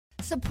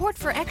Support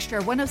for Extra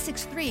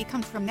 106.3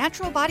 comes from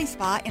Natural Body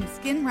Spa and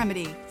Skin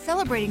Remedy,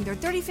 celebrating their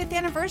 35th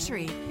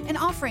anniversary and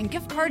offering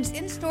gift cards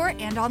in-store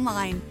and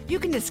online. You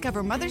can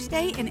discover Mother's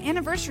Day and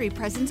anniversary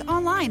presents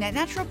online at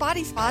Natural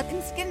Body Spa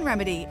and Skin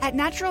Remedy at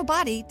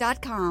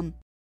naturalbody.com.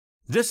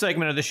 This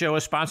segment of the show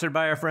is sponsored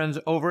by our friends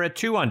over at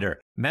 2 Under,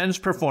 Men's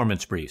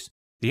Performance Briefs,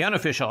 the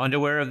unofficial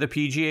underwear of the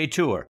PGA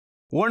Tour.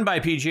 Worn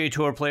by PGA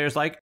Tour players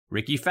like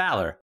Ricky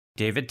Fowler,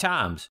 David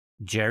Toms,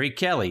 Jerry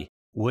Kelly,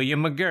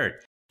 William McGirt,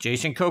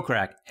 Jason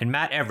Kokrak, and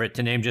Matt Everett,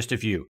 to name just a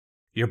few.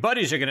 Your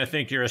buddies are going to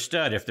think you're a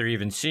stud if they're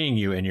even seeing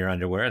you in your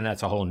underwear, and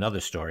that's a whole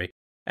nother story.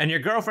 And your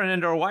girlfriend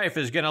and or wife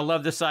is going to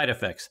love the side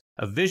effects,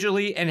 a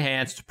visually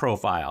enhanced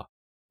profile.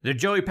 The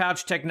Joey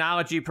Pouch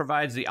technology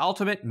provides the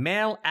ultimate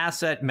male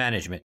asset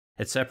management.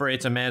 It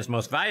separates a man's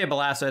most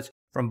valuable assets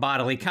from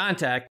bodily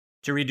contact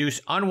to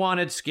reduce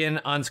unwanted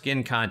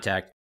skin-on-skin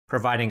contact,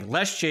 providing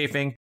less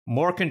chafing,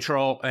 more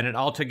control, and an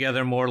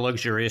altogether more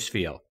luxurious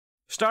feel.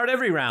 Start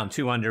every round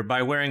 2 Under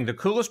by wearing the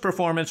coolest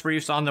performance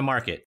briefs on the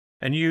market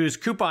and use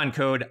coupon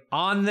code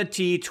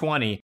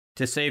ONTHET20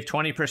 to save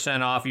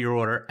 20% off your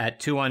order at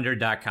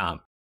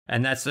 2under.com.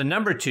 And that's the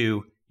number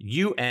 2,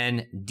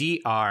 UNDR.com.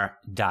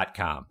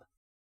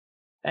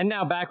 And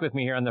now back with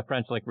me here on the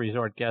French Lick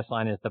Resort guest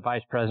line is the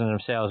Vice President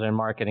of Sales and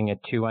Marketing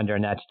at 2 Under,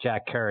 and that's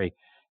Jack Curry.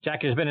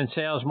 Jack has been in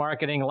sales,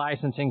 marketing,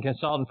 licensing,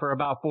 consultant for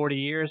about 40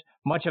 years,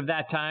 much of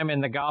that time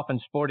in the golf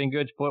and sporting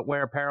goods,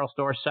 footwear, apparel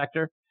store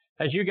sector.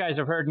 As you guys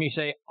have heard me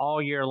say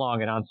all year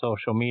long and on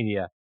social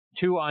media,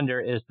 2 Under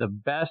is the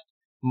best,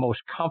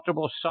 most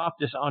comfortable,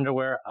 softest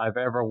underwear I've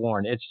ever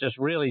worn. It's just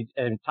really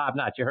top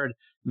notch. You heard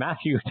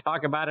Matthew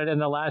talk about it in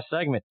the last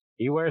segment.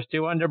 He wears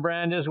 2 Under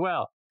brand as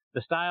well.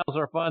 The styles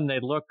are fun.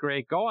 They look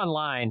great. Go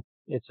online.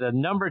 It's the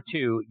number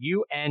 2,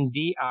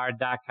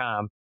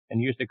 UNDR.com,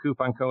 and use the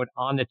coupon code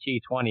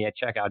ONTHET20 at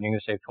checkout, and you're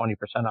going to save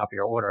 20% off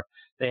your order.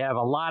 They have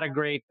a lot of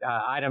great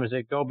items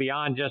that go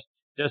beyond just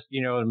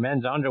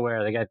men's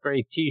underwear. They got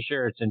great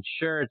T-shirts and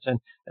shirts, and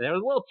there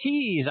was little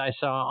teas I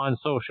saw on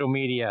social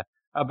media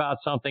about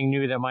something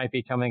new that might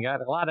be coming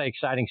out. A lot of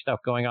exciting stuff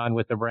going on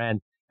with the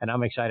brand, and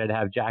I'm excited to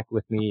have Jack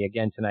with me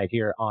again tonight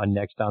here on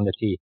Next on the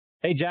Tee.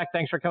 Hey, Jack,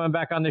 thanks for coming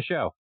back on the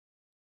show.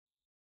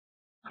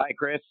 Hi,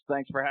 Chris.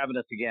 Thanks for having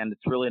us again.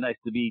 It's really nice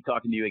to be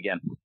talking to you again.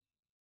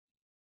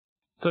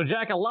 So,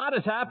 Jack, a lot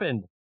has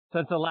happened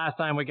since the last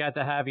time we got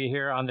to have you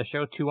here on the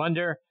show. 2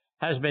 Under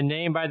has been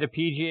named by the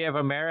PGA of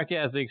America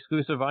as the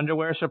exclusive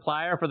underwear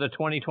supplier for the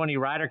 2020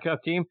 Ryder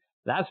Cup team.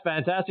 That's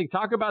fantastic.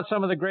 Talk about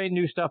some of the great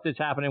new stuff that's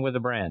happening with the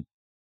brand.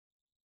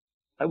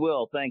 I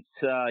will. Thanks.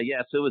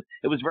 Yes, it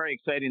was very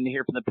exciting to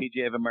hear from the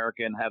PGA of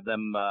America and have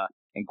them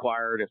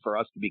inquire for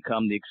us to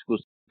become the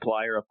exclusive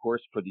supplier, of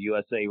course, for the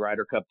USA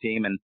Ryder Cup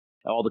team, and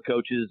all the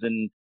coaches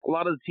and a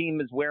lot of the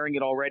team is wearing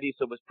it already.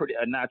 So it was pretty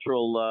a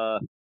natural,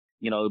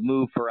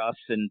 move for us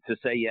and to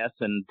say yes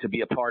and to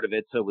be a part of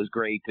it. So it was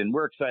great. And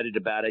we're excited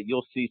about it.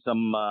 You'll see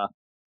some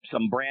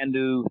brand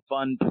new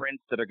fun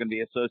prints that are going to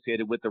be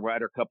associated with the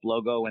Ryder Cup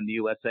logo and the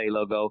USA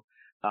logo.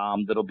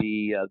 That'll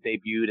be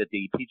debuted at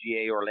the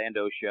PGA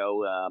Orlando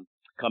show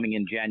coming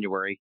in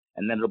January.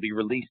 And then it'll be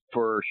released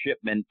for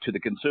shipment to the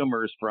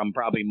consumers from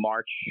probably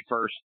March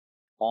 1st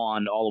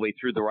on all the way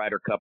through the Ryder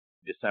Cup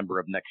December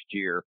of next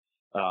year.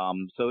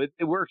 So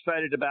we're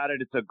excited about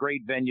it. It's a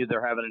great venue.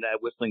 They're having it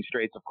at Whistling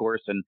Straits, of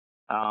course, and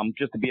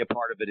just to be a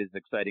part of it is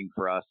exciting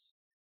for us.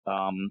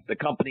 The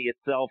company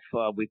itself,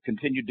 we've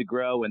continued to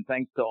grow, and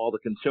thanks to all the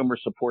consumer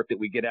support that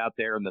we get out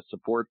there and the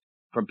support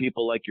from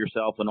people like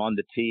yourself and On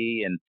the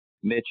Tee and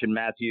Mitch and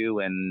Matthew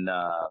and,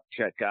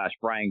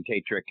 Brian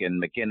Katrick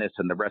and McInnes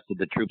and the rest of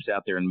the troops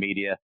out there in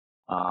media,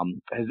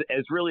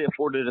 has really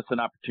afforded us an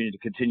opportunity to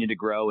continue to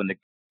grow and to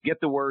get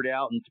the word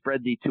out and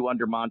spread the 2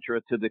 Under mantra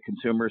to the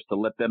consumers to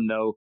let them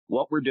know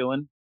what we're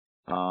doing.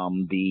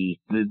 The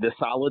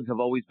solids have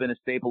always been a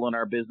staple in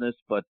our business,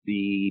 but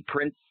the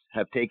prints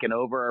have taken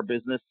over our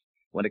business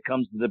when it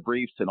comes to the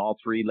briefs and all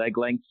 3 leg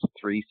lengths,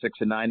 3,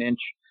 6, and 9 inch.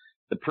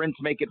 The prints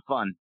make it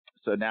fun.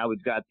 So now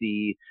we've got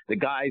the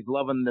guys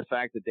loving the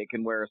fact that they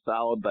can wear a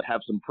solid but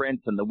have some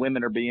prints, and the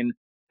women are being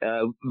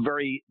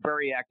very,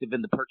 very active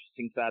in the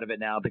purchasing side of it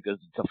now because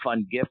it's a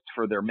fun gift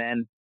for their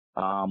men.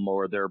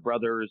 Or their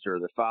brothers or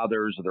their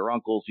fathers or their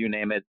uncles, you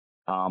name it.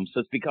 So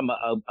it's become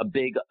a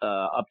big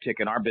uptick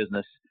in our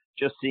business.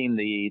 Just seeing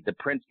the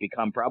prints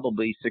become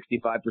probably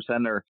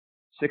 65% or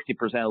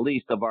 60% at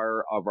least of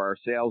our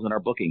sales and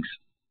our bookings.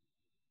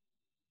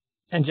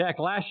 And Jack,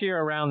 last year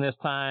around this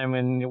time,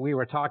 and we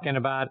were talking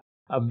about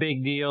a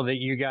big deal that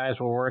you guys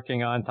were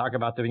working on. Talk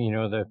about the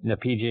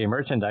PGA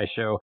merchandise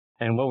show.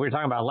 And what we were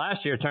talking about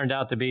last year turned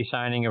out to be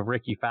signing of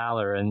Ricky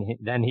Fowler. And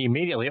then he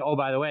immediately,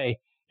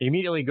 he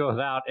immediately goes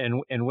out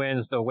and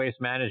wins the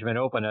Waste Management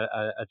Open, a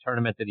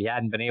tournament that he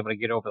hadn't been able to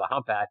get over the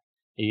hump at.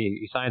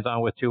 He signs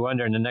on with 2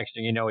 Under, and the next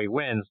thing you know, he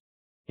wins.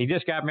 He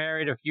just got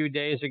married a few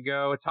days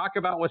ago. Talk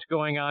about what's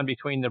going on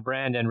between the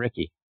brand and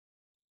Ricky.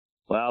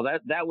 Well,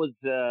 that was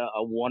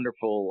a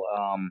wonderful,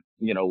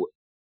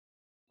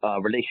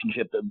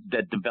 relationship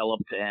that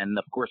developed. And,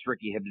 of course,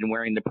 Ricky had been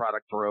wearing the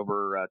product for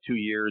over 2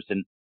 years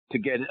and to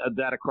get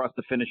that across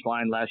the finish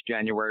line last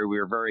January. We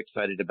were very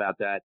excited about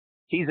that.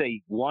 He's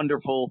a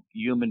wonderful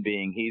human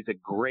being. He's a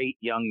great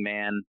young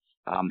man,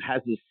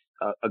 has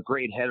a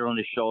great head on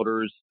his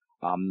shoulders,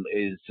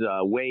 is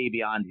way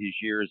beyond his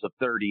years of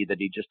 30 that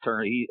he just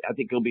turned. I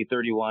think he'll be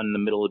 31 in the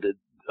middle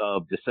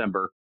of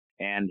December.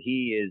 And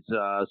he is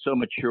so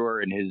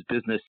mature in his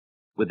business,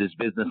 with his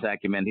business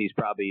acumen. He's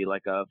probably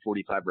like a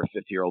 45 or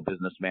 50-year-old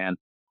businessman.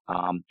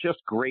 Just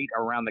great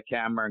around the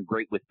camera and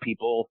great with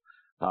people.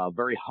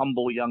 Very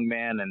humble young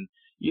man, and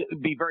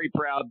you'd be very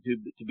proud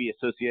to be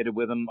associated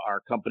with him.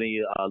 Our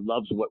company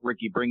loves what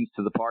Ricky brings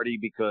to the party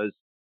because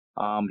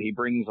he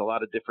brings a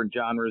lot of different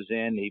genres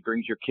in. He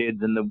brings your kids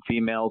and the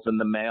females and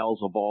the males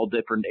of all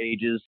different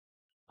ages.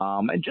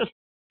 And just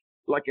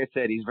like I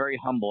said, he's very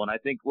humble. And I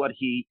think what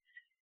he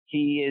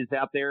is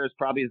out there is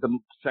probably the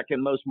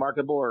second most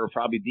marketable, or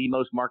probably the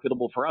most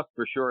marketable for us,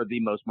 for sure,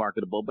 the most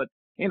marketable. But,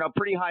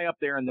 pretty high up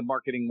there in the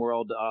marketing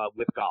world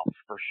with golf,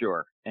 for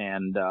sure.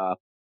 And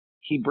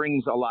he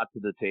brings a lot to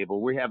the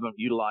table. We haven't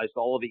utilized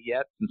all of it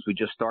yet since we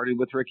just started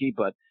with Ricky,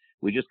 but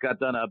we just got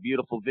done a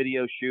beautiful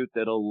video shoot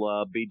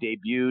that'll be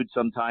debuted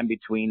sometime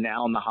between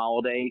now and the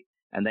holiday.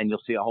 And then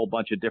you'll see a whole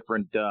bunch of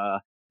different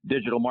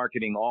digital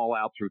marketing all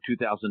out through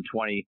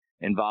 2020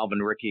 involving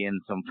Ricky,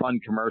 and some fun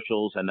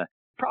commercials, and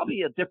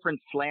probably a different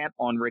slant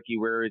on Ricky,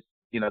 where it's,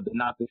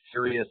 not the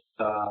serious,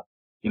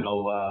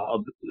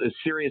 as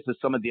serious as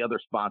some of the other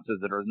sponsors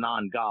that are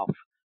non-golf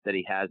that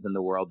he has in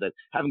the world, that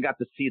haven't got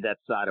to see that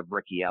side of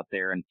Ricky out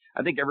there. And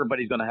I think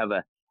everybody's going to have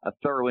a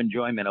thorough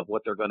enjoyment of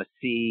what they're going to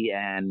see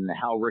and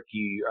how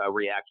Ricky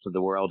reacts to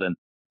the world. And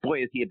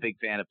boy, is he a big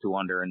fan of 2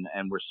 Under, and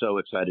we're so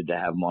excited to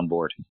have him on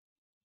board.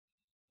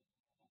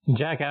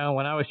 Jack,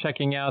 when I was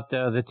checking out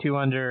the 2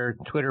 Under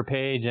Twitter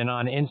page and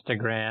on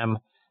Instagram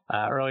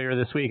earlier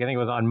this week, I think it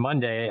was on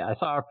Monday, I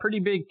saw a pretty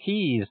big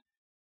tease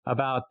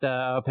about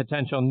a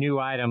potential new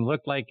item.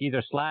 Looked like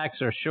either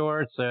slacks or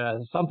shorts,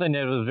 something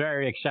that was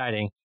very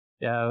exciting.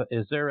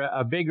 Is there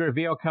a big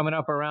reveal coming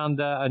up around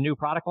a new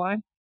product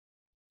line?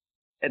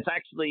 It's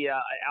actually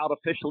out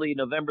officially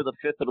November the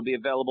 5th. It'll be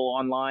available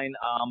online.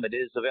 It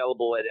is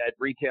available at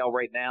retail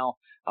right now.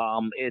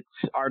 It's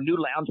our new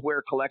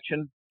loungewear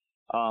collection.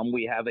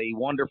 We have a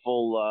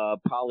wonderful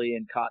poly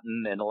and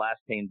cotton and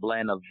elastane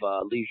blend of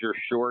leisure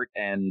short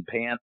and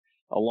pant,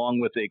 along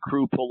with a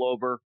crew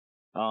pullover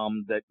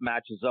that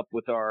matches up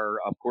with our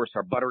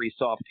buttery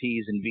soft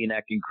tees and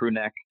V-neck and crew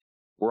neck.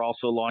 We're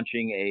also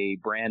launching a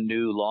brand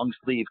new long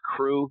sleeve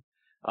crew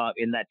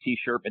in that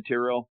t-shirt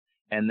material.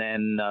 And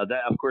then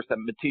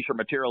that t-shirt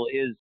material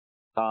is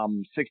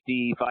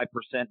 65%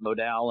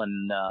 modal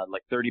and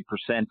like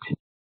 30%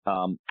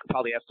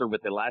 polyester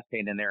with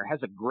elastane in there. It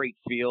has a great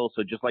feel,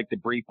 so just like the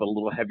brief, but a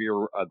little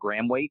heavier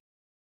gram weight.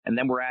 And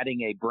then we're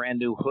adding a brand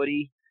new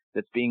hoodie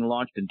that's being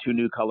launched in 2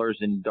 new colors,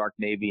 in dark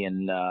navy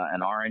and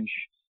orange,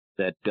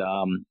 that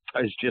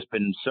has just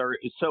been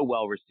so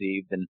well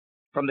received. And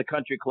from the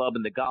country club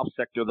and the golf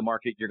sector of the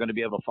market, you're going to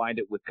be able to find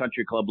it with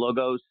country club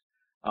logos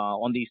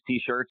on these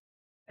t-shirts.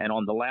 And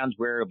on the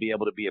loungewear, it'll be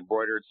able to be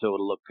embroidered, so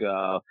it'll look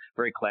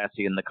very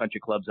classy. In the country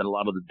clubs and a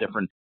lot of the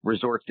different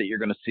resorts that you're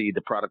going to see,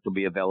 the product will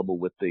be available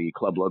with the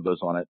club logos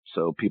on it.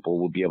 So people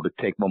will be able to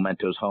take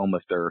mementos home.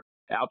 If they're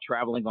out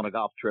traveling on a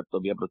golf trip,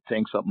 they'll be able to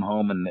take something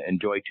home and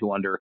enjoy 2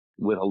 Under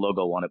with a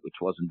logo on it, which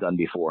wasn't done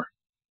before.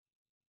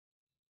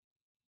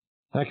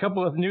 A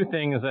couple of new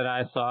things that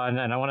I saw, and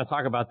I want to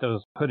talk about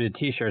those hooded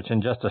T-shirts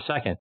in just a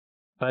second.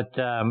 But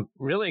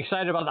really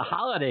excited about the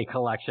holiday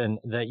collection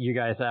that you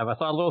guys have. I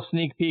saw a little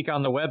sneak peek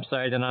on the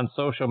website and on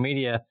social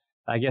media.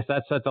 I guess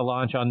that's set to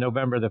launch on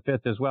November the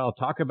 5th as well.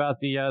 Talk about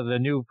the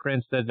new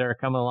prints that are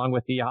coming along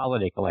with the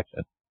holiday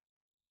collection.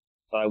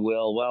 I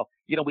will. Well,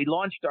 we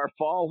launched our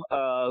fall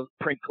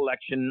print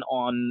collection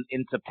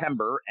in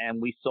September,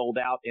 and we sold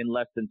out in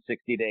less than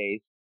 60 days.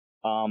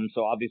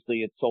 So obviously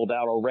it's sold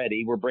out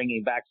already. We're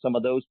bringing back some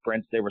of those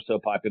prints. They were so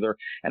popular.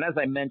 And as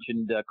I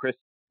mentioned, Chris,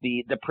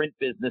 the print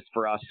business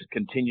for us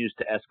continues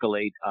to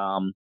escalate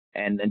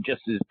and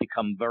just has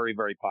become very,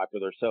 very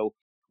popular. So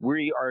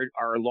we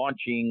are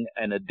launching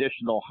an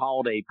additional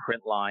holiday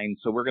print line.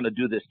 So we're going to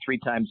do this 3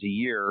 times a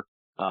year,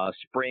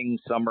 spring,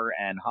 summer,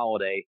 and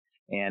holiday.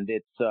 And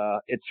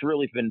it's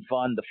really been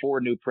fun. The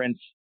 4 new prints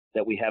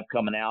that we have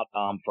coming out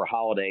for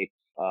holiday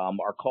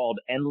are called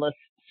Endless,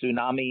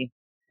 Tsunami,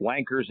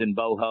 Wankers, and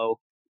Boho.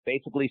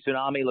 Basically,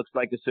 Tsunami looks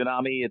like a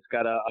tsunami. It's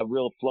got a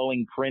real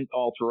flowing print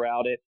all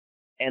throughout it.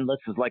 Endless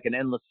is like an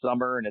endless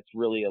summer, and it's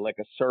really like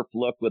a surf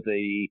look with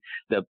the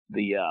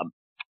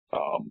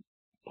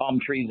palm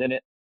trees in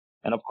it.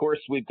 And of course,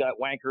 we've got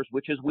Wankers,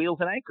 which is wheels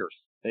and anchors.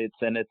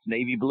 It's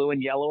navy blue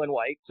and yellow and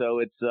white, so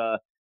it's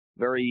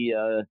very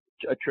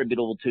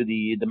attributable to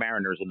the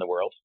mariners in the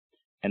world.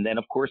 And then,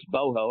 of course,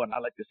 Boho, and I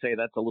like to say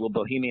that's a little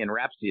Bohemian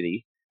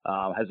Rhapsody.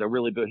 Has a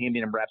really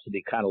Bohemian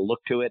Rhapsody kind of look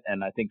to it,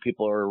 and I think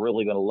people are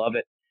really going to love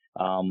it.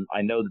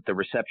 I know that the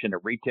reception at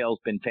retail has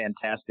been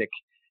fantastic.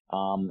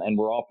 And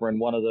we're offering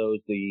one of those.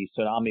 The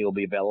Tsunami will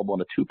be available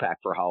in a 2-pack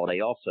for holiday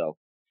also.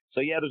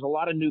 So yeah, there's a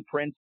lot of new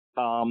prints,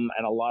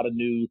 and a lot of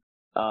new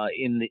a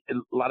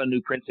lot of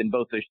new prints in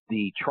both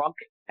the trunk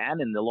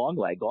and in the long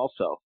leg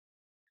also.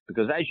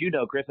 Because as you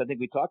know, Chris, I think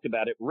we talked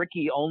about it,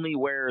 Ricky only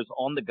wears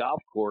on the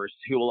golf course,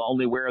 he will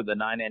only wear the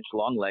 9-inch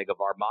long leg of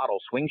our model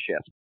Swing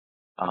Shift.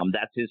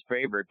 That's his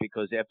favorite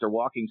because after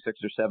walking 6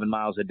 or 7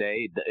 miles a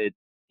day,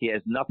 he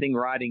has nothing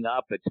riding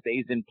up. It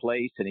stays in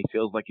place, and he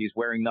feels like he's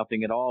wearing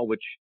nothing at all,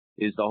 which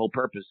is the whole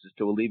purpose, is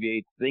to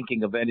alleviate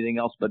thinking of anything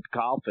else but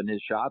golf and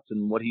his shots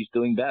and what he's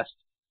doing best.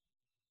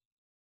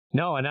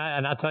 No, and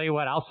I'll tell you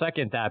what, I'll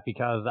second that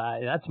because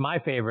that's my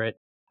favorite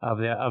of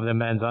the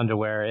men's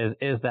underwear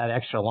is that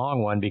extra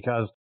long one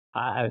because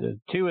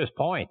to his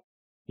point,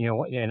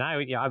 and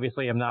I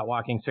obviously am not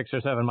walking 6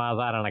 or 7 miles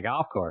out on a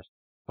golf course,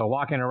 but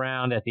walking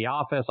around at the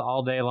office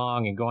all day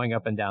long and going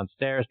up and down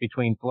stairs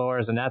between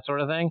floors and that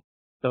sort of thing,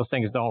 those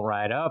things don't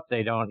ride up.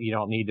 You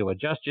don't need to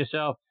adjust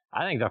yourself.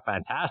 I think they're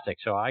fantastic.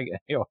 So I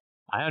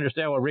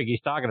understand what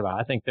Ricky's talking about.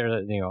 I think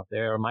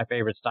they're my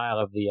favorite style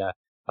of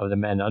the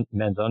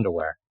men's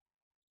underwear.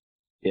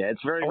 Yeah,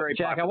 it's very, very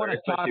Jack, popular,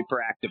 especially for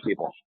active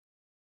people.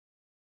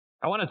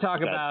 I want to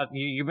talk about,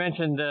 you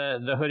mentioned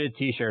the hooded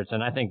T-shirts,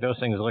 and I think those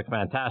things look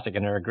fantastic,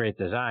 and they're a great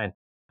design.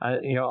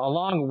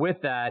 Along with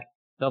that,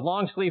 the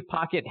long sleeve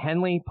pocket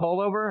Henley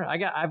pullover,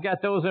 I've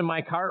got those in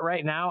my cart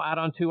right now out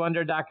on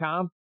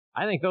 2under.com.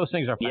 I think those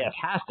things are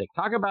fantastic.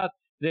 Yes. Talk about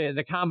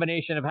the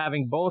combination of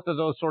having both of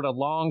those sort of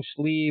long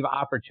sleeve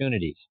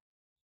opportunities.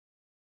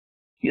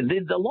 Yeah,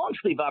 the long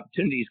sleeve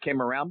opportunities came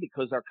around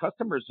because our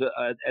customers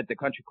at the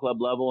country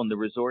club level and the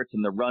resorts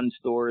and the run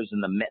stores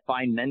and the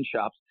fine men's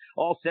shops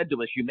all said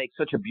to us, you make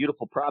such a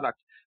beautiful product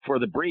for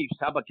the briefs.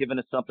 How about giving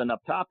us something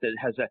up top that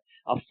has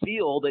a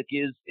feel that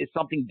is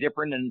something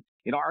different? And,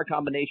 our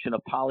combination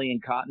of poly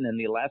and cotton and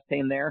the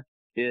elastane there,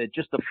 it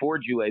just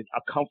affords you a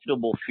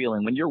comfortable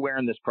feeling. When you're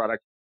wearing this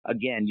product,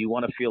 again, you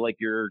want to feel like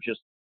you're just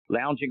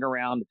lounging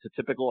around. It's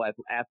a typical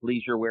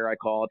athleisure wear, I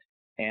call it.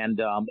 And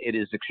it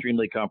is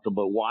extremely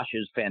comfortable. It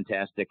washes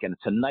fantastic, and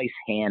it's a nice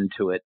hand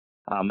to it.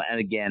 And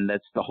again,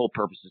 that's the whole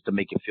purpose, is to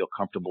make you feel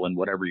comfortable in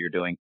whatever you're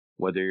doing,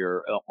 whether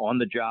you're on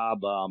the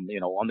job, on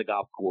the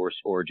golf course,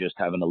 or just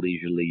having a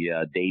leisurely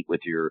date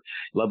with your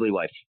lovely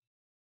wife.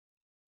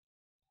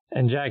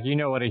 And Jack, you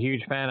know what a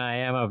huge fan I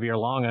am of your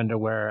long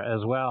underwear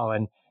as well.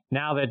 And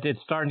now that it's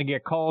starting to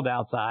get cold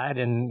outside,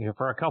 and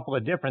for a couple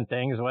of different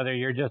things, whether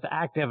you're just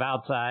active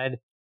outside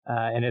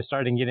and it's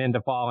starting to get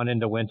into fall and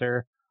into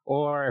winter,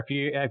 or if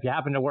you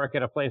happen to work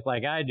at a place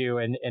like I do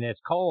and it's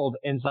cold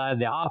inside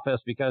the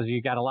office because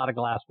you got a lot of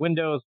glass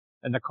windows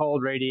and the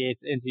cold radiates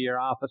into your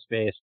office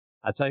space,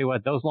 I'll tell you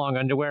what, those long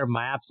underwear are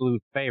my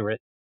absolute favorite.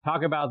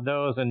 Talk about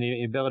those and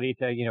the ability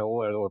to,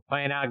 we're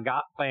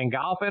playing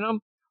golf in them,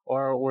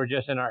 or we're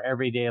just in our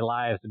everyday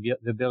lives, the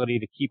ability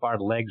to keep our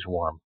legs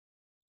warm.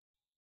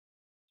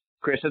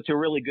 Chris, that's a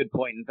really good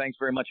point, and thanks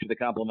very much for the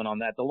compliment on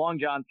that. The Long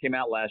Johns came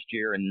out last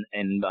year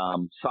in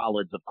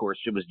solids, of course.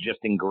 It was just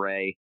in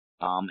gray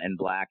and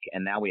black,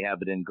 and now we have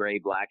it in gray,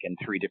 black, and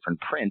 3 different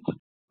prints.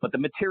 But the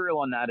material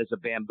on that is a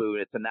bamboo.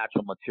 It's a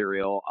natural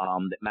material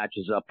that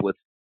matches up with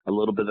a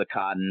little bit of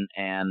cotton,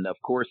 and of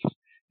course,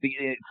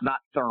 it's not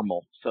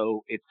thermal,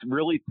 so it's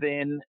really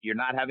thin. You're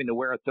not having to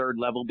wear a third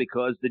level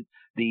because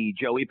the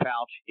Joey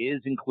pouch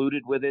is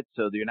included with it,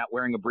 so you're not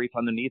wearing a brief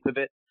underneath of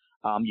it.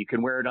 You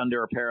can wear it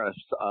under a pair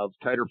of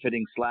tighter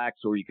fitting slacks,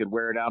 or you could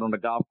wear it out on a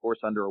golf course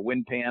under a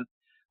wind pant.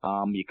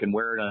 You can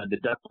wear it on the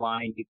duck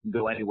line. You can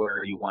go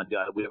anywhere you want.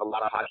 We have a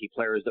lot of hockey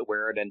players that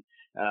wear it. And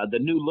the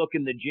new look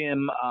in the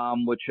gym,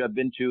 which I've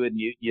been to, and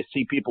you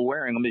see people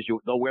wearing them, is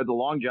they'll wear the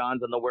Long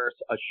Johns and they'll wear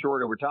a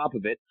short over top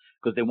of it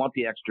because they want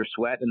the extra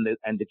sweat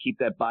and to keep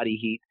that body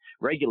heat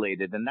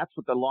regulated. And that's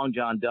what the Long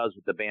John does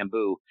with the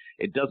bamboo.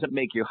 It doesn't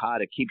make you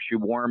hot. It keeps you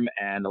warm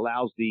and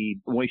allows the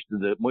moisture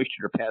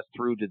to pass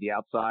through to the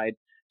outside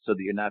so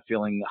that you're not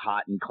feeling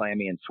hot and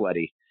clammy and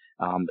sweaty.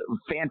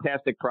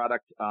 Fantastic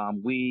product.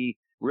 We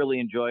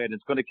really enjoy it.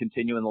 It's going to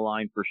continue in the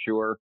line for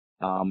sure.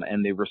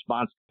 And the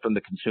response from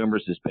the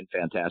consumers has been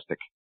fantastic.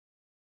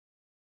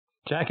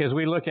 Jack, as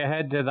we look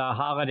ahead to the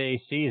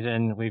holiday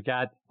season, we've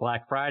got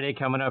Black Friday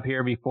coming up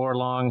here before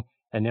long,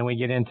 and then we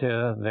get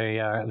into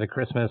the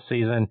Christmas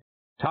season.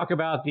 Talk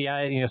about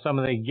some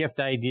of the gift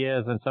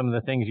ideas and some of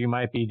the things you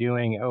might be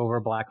doing over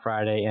Black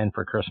Friday and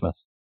for Christmas.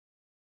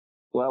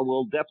 Well,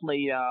 we're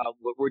definitely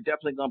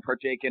going to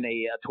partake in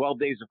a 12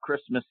 Days of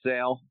Christmas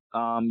sale.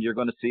 You're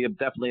going to see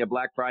definitely a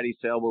Black Friday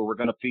sale where we're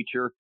going to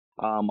feature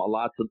a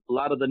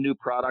lot of the new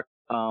product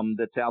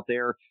that's out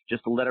there,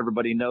 just to let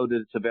everybody know that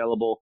it's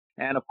available.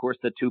 And of course,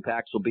 the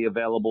 2-packs will be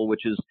available,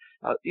 which is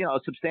a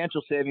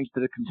substantial savings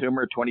to the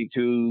consumer,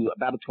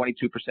 about a 22%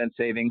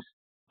 savings.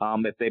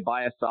 If they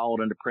buy a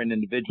solid and a print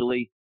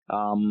individually,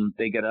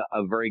 they get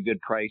a very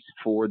good price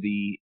for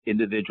the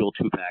individual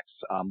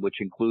 2-packs, which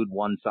include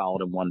 1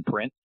 solid and 1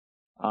 print.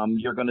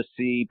 You're going to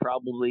see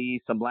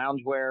probably some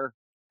loungewear,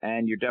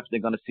 and you're definitely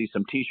going to see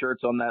some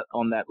T-shirts on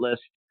that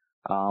list.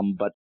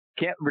 But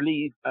can't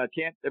release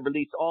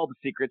all the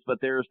secrets, but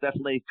there's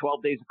definitely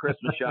 12 days of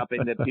Christmas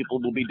shopping that people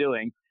will be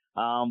doing.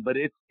 But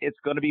it's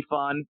going to be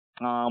fun.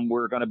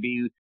 We're going to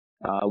be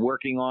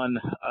working on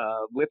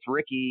with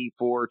Ricky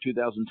for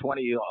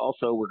 2020.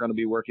 Also, we're going to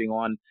be working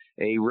on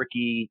a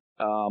Ricky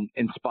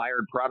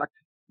inspired product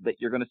that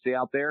you're going to see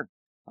out there.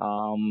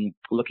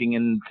 Looking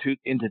into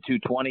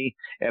 220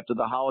 after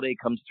the holiday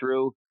comes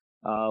through,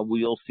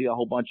 we'll see a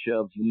whole bunch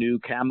of new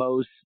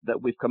camos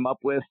that we've come up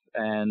with,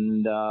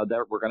 and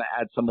that we're going to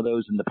add some of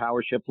those in the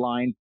PowerShift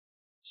line.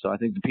 So I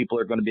think the people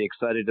are going to be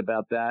excited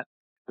about that.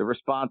 The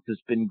response has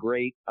been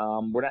great.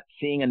 We're not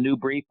seeing a new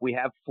brief. We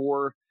have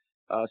 4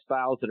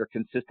 styles that are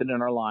consistent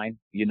in our line.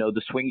 You know,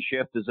 the Swing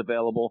Shift is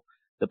available.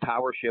 The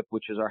PowerShift,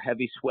 which is our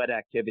heavy sweat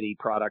activity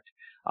product,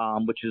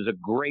 which is a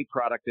great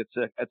product. It's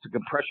a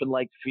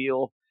compression-like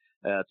feel.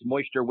 It's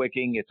moisture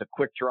wicking. It's a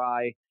quick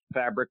dry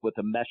fabric with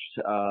a mesh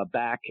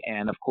back.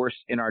 And of course,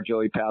 in our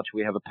Joey pouch,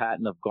 we have a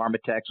patent of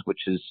Garmitex,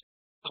 which is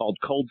called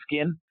Cold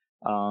Skin.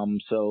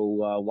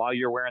 So while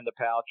you're wearing the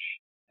pouch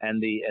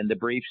and the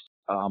briefs,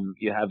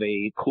 you have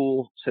a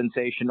cool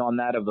sensation on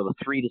that of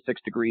 3 to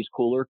 6 degrees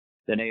cooler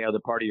than any other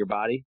part of your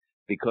body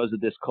because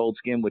of this Cold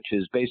Skin, which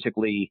is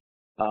basically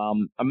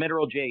a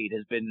mineral jade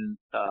has been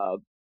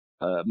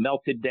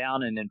melted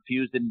down and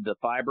infused into the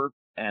fiber.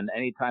 And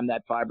anytime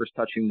that fiber is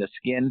touching the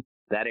skin,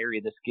 that area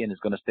of the skin is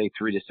going to stay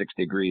 3 to 6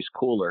 degrees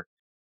cooler.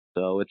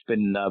 So it's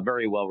been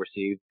very well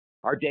received.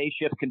 Our Day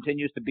Shift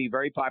continues to be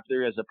very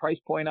popular as a price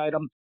point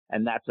item,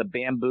 and that's a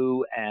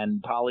bamboo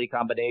and poly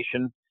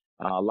combination.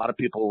 A lot of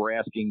people were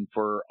asking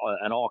for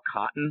an all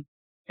cotton,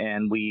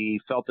 and we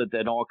felt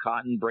that all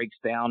cotton breaks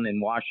down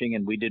in washing,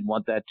 and we didn't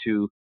want that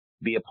to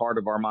be a part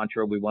of our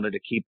mantra. We wanted to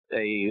keep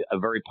a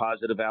very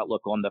positive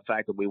outlook on the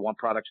fact that we want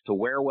products to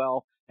wear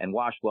well and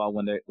wash well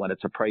when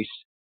it's a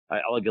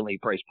elegantly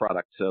priced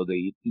product. So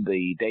the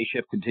Day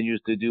Shift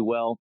continues to do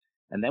well.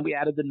 And then we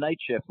added the Night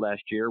Shift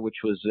last year, which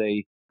was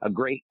a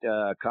great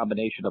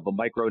combination of a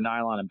micro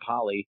nylon and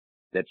poly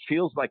that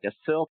feels like a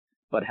silk,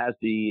 but has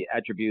the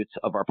attributes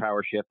of our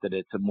PowerShift, that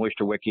it's a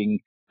moisture wicking,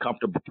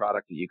 comfortable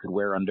product that you could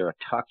wear under a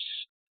tux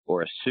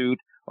or a suit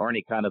or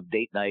any kind of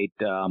date night,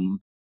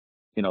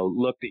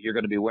 look that you're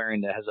going to be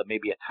wearing that has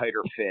maybe a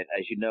tighter fit.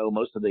 As you know,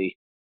 most of the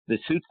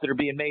suits that are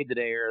being made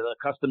today are the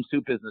custom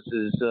suit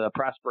businesses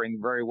prospering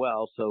very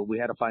well. So we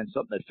had to find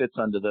something that fits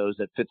under those,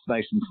 that fits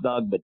nice and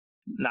snug, but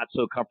not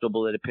so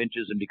comfortable that it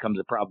pinches and becomes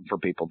a problem for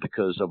people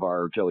because of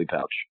our Joey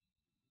pouch.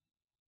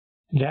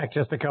 Jack,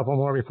 just a couple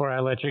more before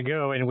I let you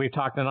go. And we've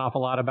talked an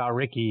awful lot about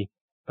Ricky,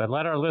 but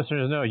let our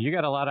listeners know you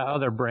got a lot of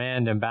other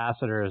brand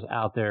ambassadors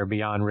out there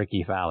beyond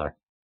Ricky Fowler.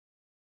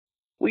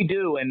 We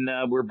do, and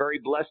we're very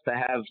blessed to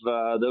have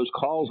those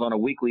calls on a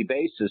weekly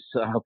basis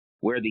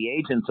where the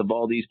agents of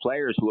all these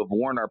players who have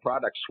worn our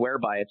product swear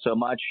by it so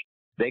much.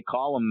 They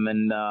call them,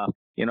 and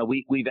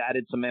we've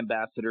added some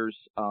ambassadors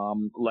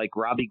like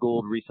Robbie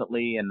Gould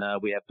recently, and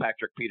we have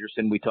Patrick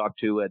Peterson we talked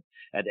to at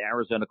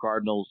Arizona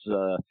Cardinals.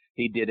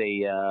 He did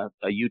a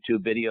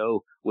YouTube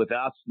video with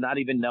us, not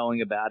even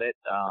knowing about it.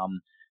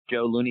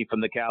 Joe Looney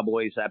from the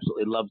Cowboys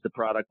absolutely loves the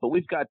product. But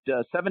we've got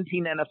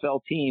 17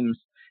 NFL teams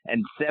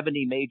and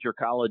 70 major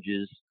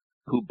colleges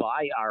who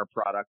buy our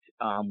product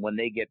when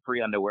they get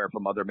free underwear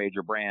from other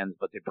major brands,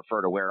 but they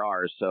prefer to wear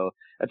ours. So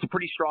that's a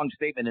pretty strong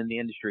statement in the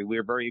industry.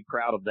 We're very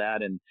proud of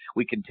that, and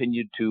we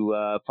continue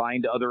to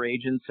find other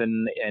agents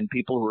and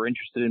people who are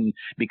interested in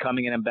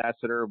becoming an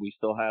ambassador. We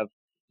still have,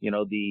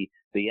 the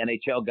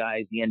NHL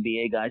guys, the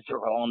NBA guys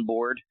are all on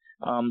board.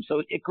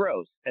 So it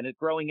grows, and it's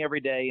growing every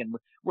day. And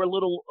we're a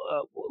little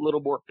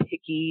more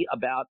picky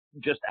about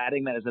just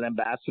adding that as an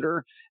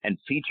ambassador and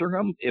featuring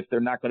them if they're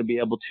not going to be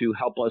able to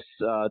help us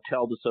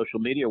tell the social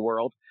media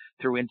world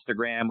through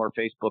Instagram or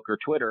Facebook or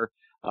Twitter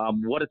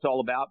what it's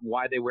all about,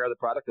 why they wear the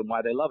product, and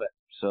why they love it.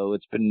 So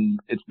it's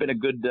been a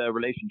good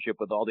relationship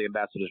with all the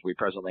ambassadors we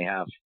presently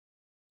have.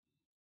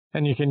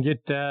 And you can get,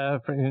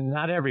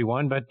 not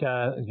everyone, but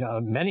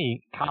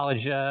many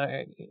college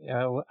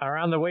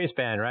around the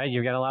waistband, right?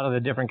 You've got a lot of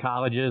the different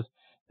colleges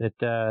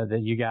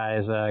that you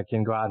guys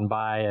can go out and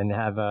buy and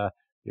have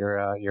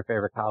your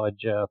favorite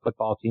college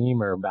football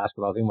team or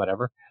basketball team,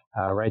 whatever,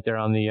 right there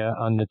on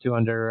the 2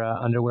 Under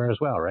underwear as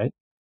well, right?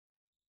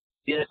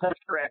 Yes, that's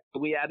correct.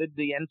 We added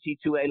the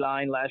NC2A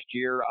line last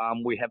year.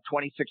 We have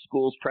 26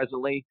 schools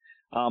presently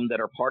that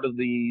are part of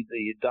the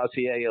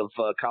dossier of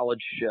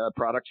college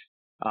products.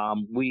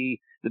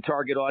 The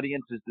target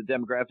audience is the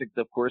demographic,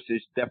 of course,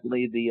 is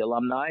definitely the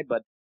alumni,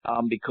 but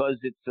because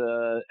it's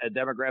a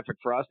demographic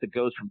for us that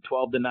goes from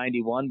 12 to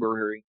 91,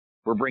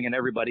 we're bringing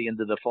everybody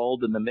into the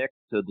fold and the mix,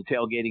 to the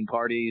tailgating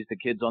parties, the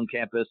kids on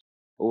campus,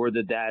 or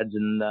the dads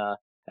and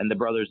the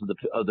brothers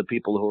of the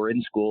people who are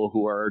in school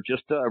who are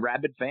just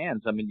rabid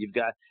fans. I mean, you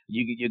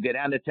get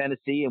down to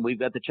Tennessee, and we've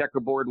got the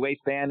checkerboard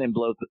waistband and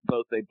both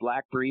a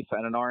black brief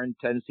and an orange,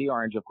 Tennessee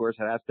orange, of course,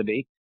 it has to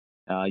be.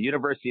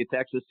 University of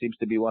Texas seems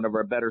to be one of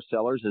our better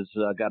sellers. Has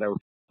got a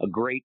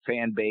great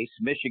fan base.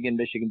 Michigan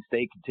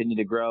State continue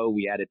to grow.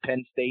 We added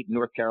Penn State,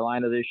 North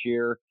Carolina this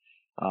year.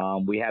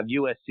 We have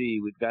USC.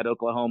 We've got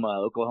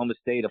Oklahoma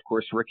State, of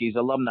course, Ricky's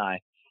alumni.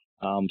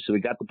 So we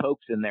got the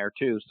Pokes in there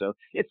too. So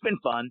it's been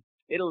fun.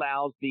 It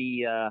allows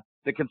the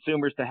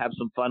consumers to have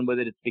some fun with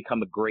it. It's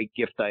become a great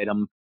gift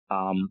item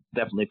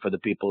definitely for the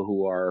people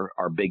who are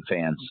big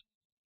fans.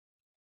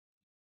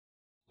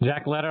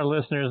 Jack, let our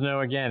listeners know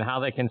again how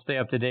they can stay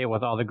up to date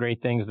with all the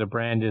great things the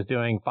brand is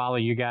doing. Follow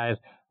you guys,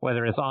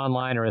 whether it's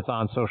online or it's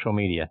on social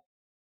media.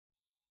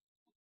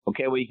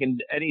 Okay, well, you can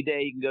any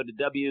day you can go to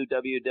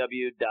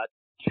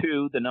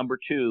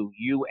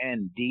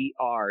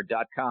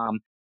www.2undr.com.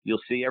 You'll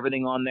see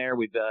everything on there.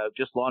 We've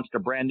just launched a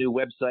brand new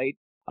website.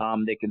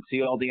 They can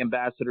see all the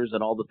ambassadors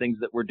and all the things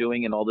that we're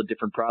doing and all the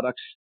different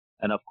products.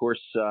 And of course,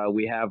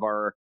 we have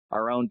our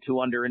own 2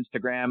 Under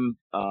Instagram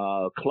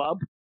club.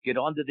 Get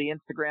onto the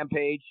Instagram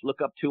page,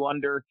 look up 2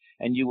 Under,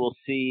 and you will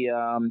see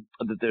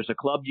that there's a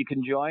club you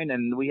can join.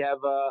 And we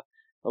have a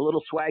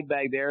little swag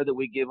bag there that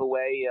we give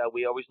away.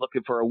 We always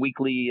looking for a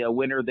weekly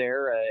winner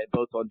there,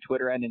 both on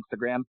Twitter and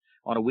Instagram,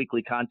 on a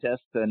weekly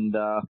contest. And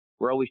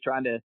we're always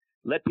trying to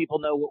let people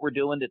know what we're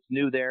doing. It's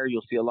new there.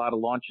 You'll see a lot of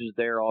launches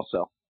there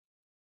also.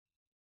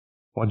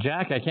 Well,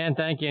 Jack, I can't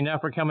thank you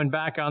enough for coming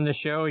back on the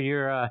show.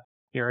 You're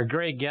a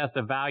great guest,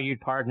 a valued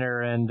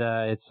partner, and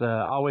it's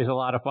always a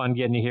lot of fun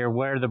getting to hear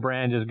where the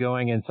brand is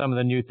going and some of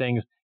the new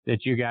things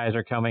that you guys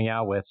are coming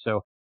out with.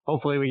 So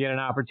hopefully we get an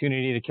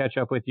opportunity to catch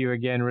up with you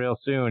again real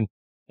soon.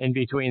 In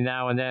between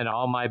now and then,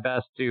 all my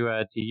best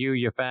to you,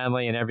 your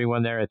family, and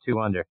everyone there at 2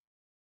 Under.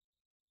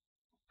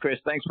 Chris,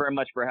 thanks very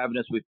much for having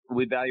us.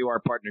 We value our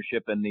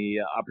partnership and the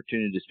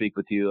opportunity to speak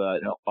with you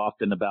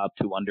often about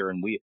 2 Under,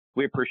 and we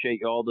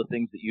appreciate all the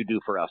things that you do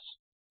for us.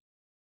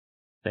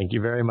 Thank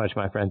you very much,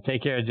 my friend.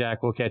 Take care,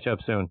 Jack. We'll catch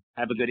up soon.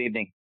 Have a good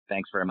evening.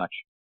 Thanks very much.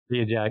 See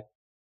you, Jack.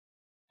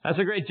 That's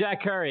a great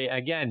Jack Curry.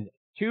 Again,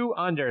 2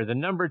 Under, the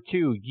number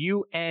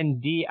 2,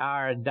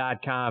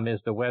 UNDR.com is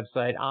the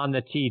website. On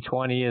the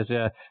T20 is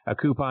a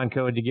coupon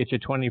code to get you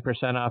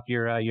 20% off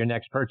your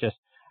next purchase.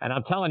 And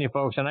I'm telling you,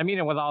 folks, and I mean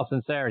it with all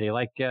sincerity,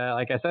 like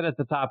I said at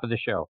the top of the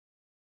show,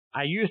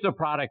 I used the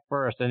product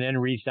first and then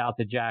reached out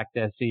to Jack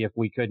to see if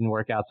we couldn't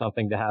work out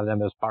something to have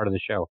them as part of the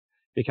show.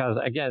 Because,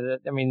 again,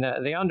 I mean,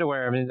 the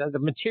underwear, I mean, the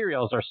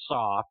materials are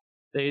soft.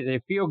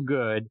 They feel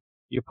good.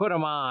 You put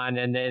them on,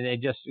 and they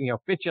just,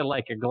 fit you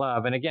like a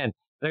glove. And, again,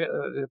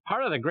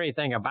 part of the great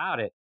thing about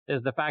it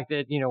is the fact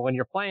that, when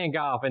you're playing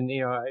golf, and,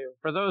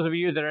 for those of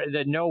you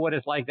that know what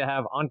it's like to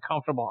have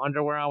uncomfortable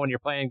underwear on when you're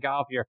playing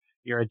golf, you're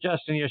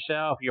adjusting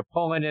yourself, you're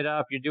pulling it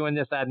up, you're doing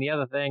this, that, and the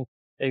other thing.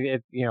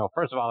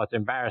 First of all, it's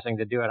embarrassing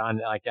to do it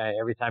on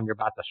every time you're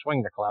about to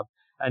swing the club.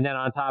 And then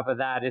on top of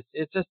that,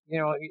 it's just,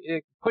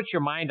 it puts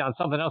your mind on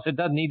something else it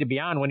doesn't need to be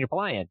on when you're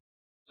playing.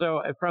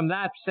 So from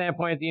that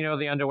standpoint,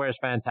 the underwear is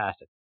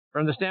fantastic.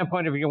 From the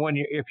standpoint of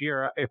if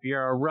you're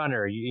a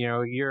runner,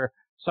 you're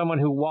someone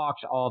who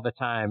walks all the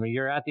time, or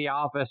you're at the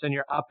office and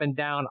you're up and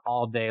down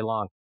all day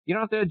long. You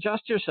don't have to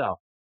adjust yourself.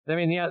 I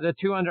mean, the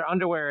 2 Under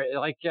underwear,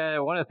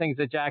 one of the things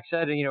that Jack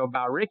said,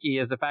 about Ricky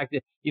is the fact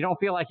that you don't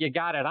feel like you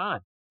got it on.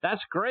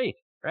 That's great,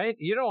 right?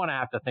 You don't want to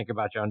have to think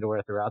about your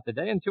underwear throughout the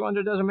day, and 2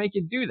 Under doesn't make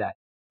you do that.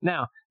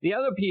 Now, the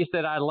other piece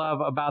that I love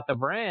about the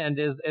brand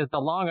is the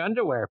long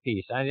underwear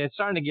piece. And it's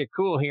starting to get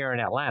cool here in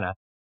Atlanta.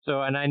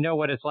 So, and I know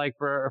what it's like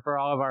for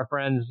all of our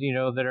friends,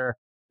 that are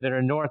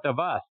north of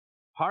us.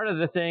 Part of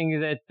the thing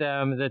that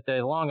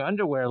the long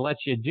underwear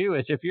lets you do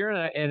is if you're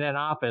in an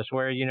office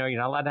where, you're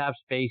not allowed to have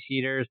space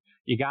heaters,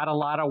 you got a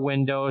lot of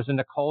windows and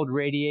the cold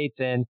radiates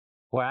in,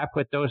 well, I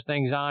put those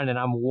things on and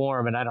I'm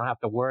warm and I don't have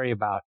to worry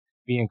about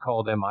being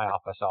cold in my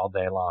office all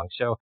day long.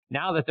 So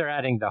now that they're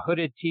adding the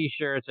hooded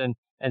T-shirts and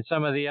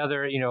some of the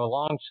other,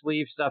 long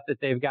sleeve stuff that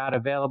they've got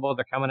available,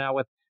 they're coming out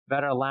with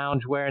better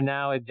loungewear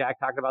now. Jack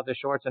talked about the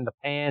shorts and the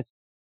pants.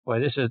 Boy,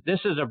 this is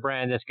a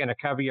brand that's going to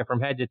cover you from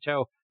head to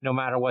toe, no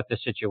matter what the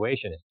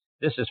situation is.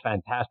 This is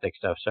fantastic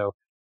stuff. So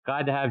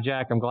glad to have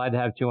Jack. I'm glad to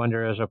have 2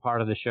 Under as a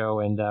part of the show.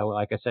 And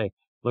like I say,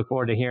 look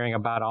forward to hearing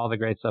about all the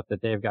great stuff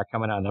that they've got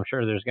coming out. And I'm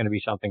sure there's going to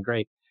be something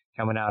great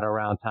coming out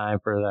around time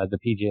for the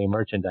PGA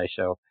merchandise.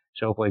 So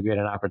hopefully we get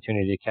an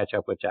opportunity to catch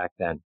up with Jack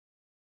then.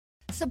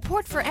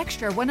 Support for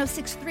Extra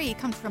 106.3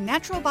 comes from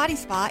Natural Body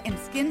Spa and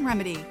Skin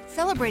Remedy,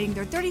 celebrating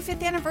their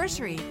 35th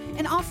anniversary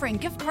and offering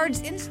gift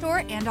cards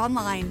in-store and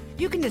online.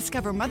 You can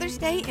discover Mother's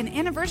Day and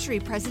anniversary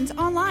presents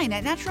online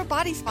at Natural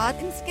Body Spa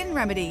and Skin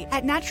Remedy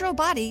at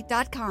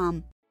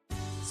naturalbody.com.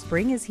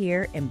 Spring is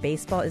here and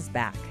baseball is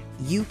back.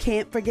 You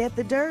can't forget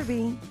the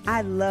Derby.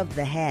 I love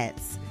the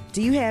hats.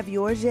 Do you have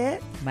yours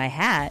yet? My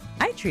hat?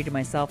 I treated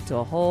myself to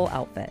a whole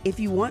outfit. If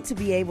you want to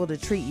be able to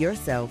treat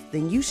yourself,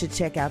 then you should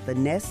check out the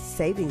Nest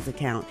Savings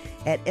Account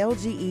at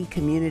LGE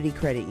Community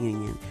Credit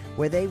Union,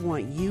 where they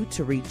want you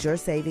to reach your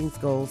savings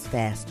goals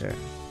faster.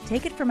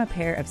 Take it from a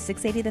pair of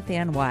 680 The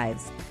Fan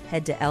wives.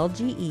 Head to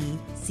lgeccu.org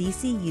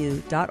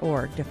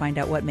to find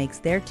out what makes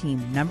their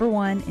team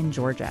 #1 in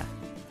Georgia.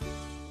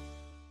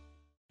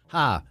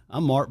 Hi,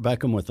 I'm Mark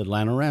Beckham with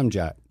Atlanta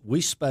Ramjack. We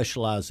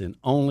specialize in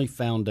only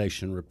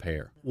foundation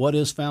repair. What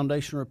is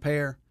foundation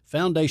repair?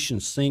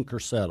 Foundations sink or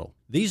settle.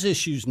 These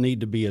issues need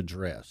to be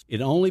addressed. It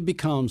only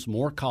becomes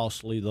more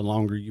costly the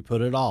longer you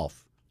put it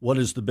off. What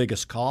is the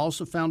biggest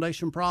cause of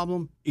foundation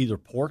problem? Either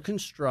poor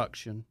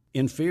construction,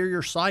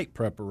 inferior site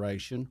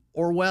preparation,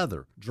 or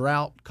weather.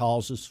 Drought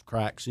causes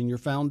cracks in your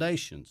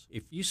foundations.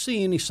 If you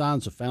see any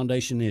signs of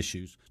foundation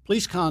issues,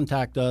 please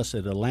contact us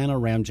at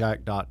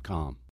AtlantaRamjack.com.